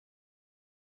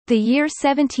The year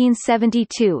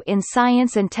 1772 in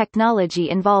science and technology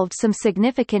involved some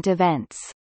significant events.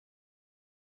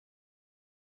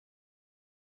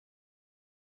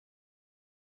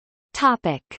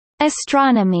 Topic: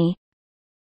 Astronomy.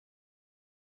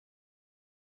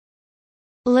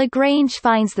 Lagrange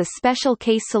finds the special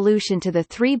case solution to the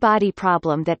three-body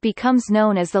problem that becomes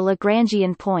known as the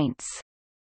Lagrangian points.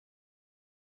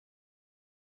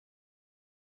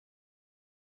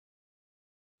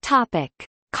 Topic: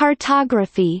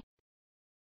 Cartography.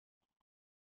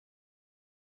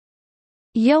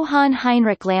 Johann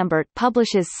Heinrich Lambert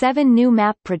publishes 7 new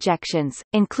map projections,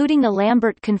 including the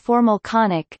Lambert conformal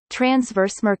conic,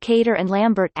 transverse Mercator and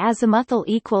Lambert azimuthal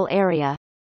equal area.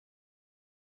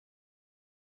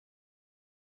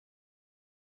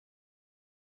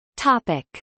 Topic: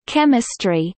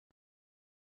 Chemistry.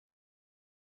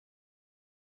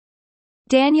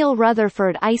 Daniel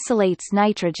Rutherford isolates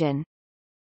nitrogen.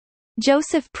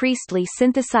 Joseph Priestley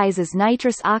synthesizes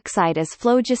nitrous oxide as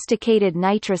phlogisticated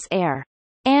nitrous air.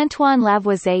 Antoine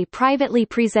Lavoisier privately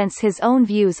presents his own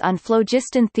views on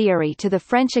phlogiston theory to the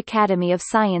French Academy of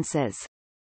Sciences.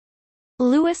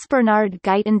 Louis Bernard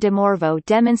Guyton de Morveau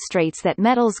demonstrates that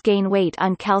metals gain weight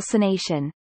on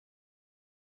calcination.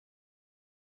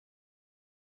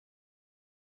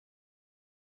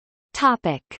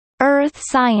 Topic: Earth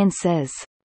sciences.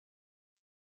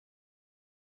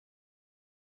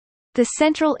 The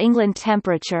Central England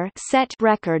Temperature (CET)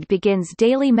 record begins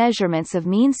daily measurements of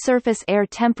mean surface air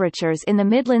temperatures in the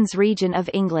Midlands region of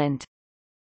England.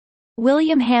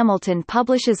 William Hamilton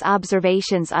publishes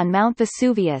observations on Mount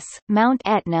Vesuvius, Mount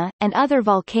Etna, and other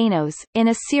volcanoes, in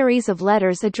a series of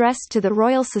letters addressed to the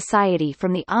Royal Society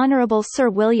from the Honourable Sir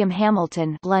William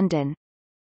Hamilton, London.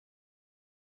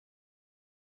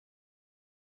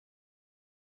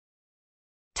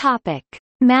 Topic: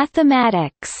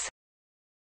 Mathematics.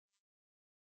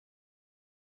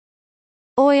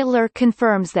 Euler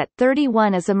confirms that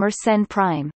 31 is a Mersenne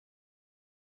prime.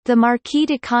 The Marquis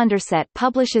de Condorcet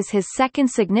publishes his second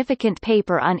significant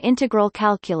paper on integral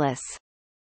calculus.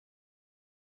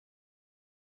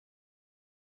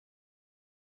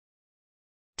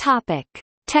 Topic: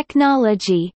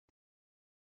 Technology.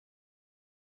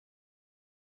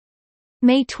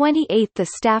 May 28 – The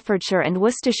Staffordshire and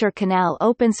Worcestershire Canal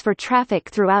opens for traffic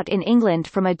throughout in England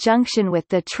from a junction with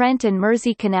the Trent and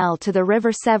Mersey Canal to the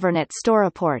River Severn at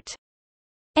Stourport.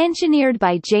 Engineered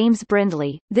by James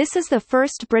Brindley, this is the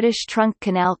first British trunk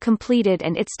canal completed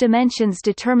and its dimensions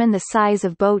determine the size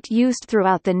of boat used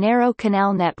throughout the narrow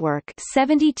canal network,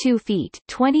 72 feet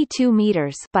 22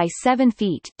 meters by 7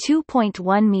 feet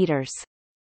 2.1 meters.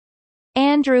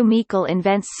 Andrew Meikle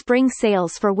invents spring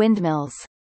sails for windmills.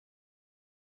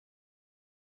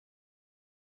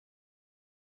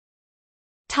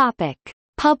 Topic: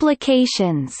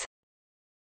 Publications.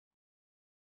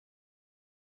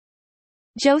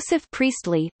 Joseph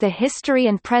Priestley, The History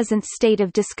and Present State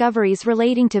of Discoveries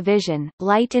Relating to Vision,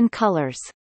 Light and Colors.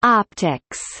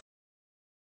 Optics.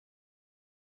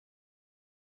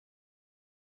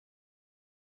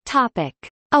 Topic: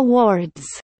 Awards.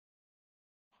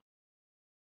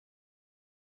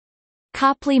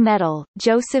 Copley Medal,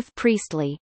 Joseph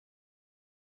Priestley.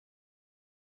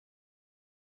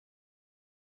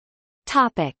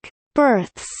 Topic: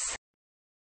 Births.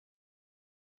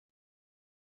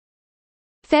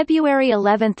 February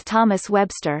 11 – Thomas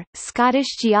Webster,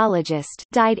 Scottish geologist,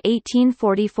 died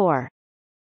 1844.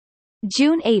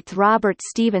 June 8 – Robert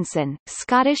Stevenson,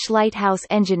 Scottish lighthouse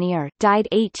engineer, died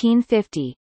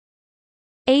 1850.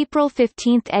 April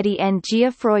 15 – Étienne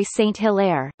Geoffroy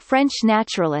Saint-Hilaire, French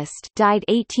naturalist, died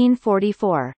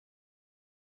 1844.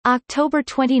 October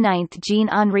 29 –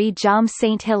 Jean-Henri Jaume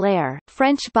Saint-Hilaire,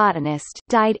 French botanist,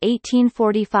 died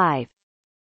 1845.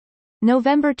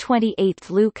 November 28 –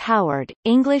 Luke Howard,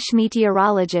 English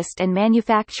meteorologist and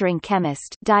manufacturing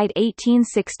chemist, died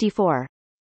 1864.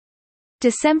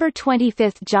 December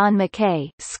 25 – John Mackay,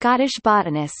 Scottish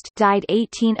botanist, died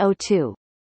 1802.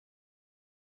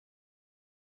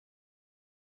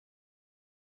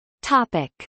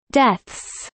 Topic: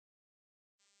 Deaths.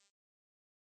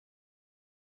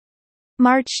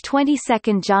 March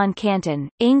 22 – John Canton,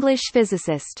 English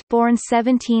physicist, born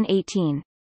 1718.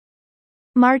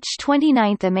 March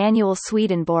 29 – Emanuel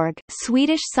Swedenborg,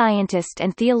 Swedish scientist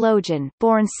and theologian,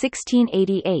 born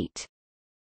 1688.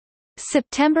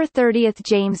 September 30 –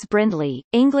 James Brindley,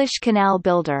 English canal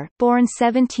builder, born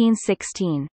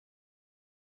 1716.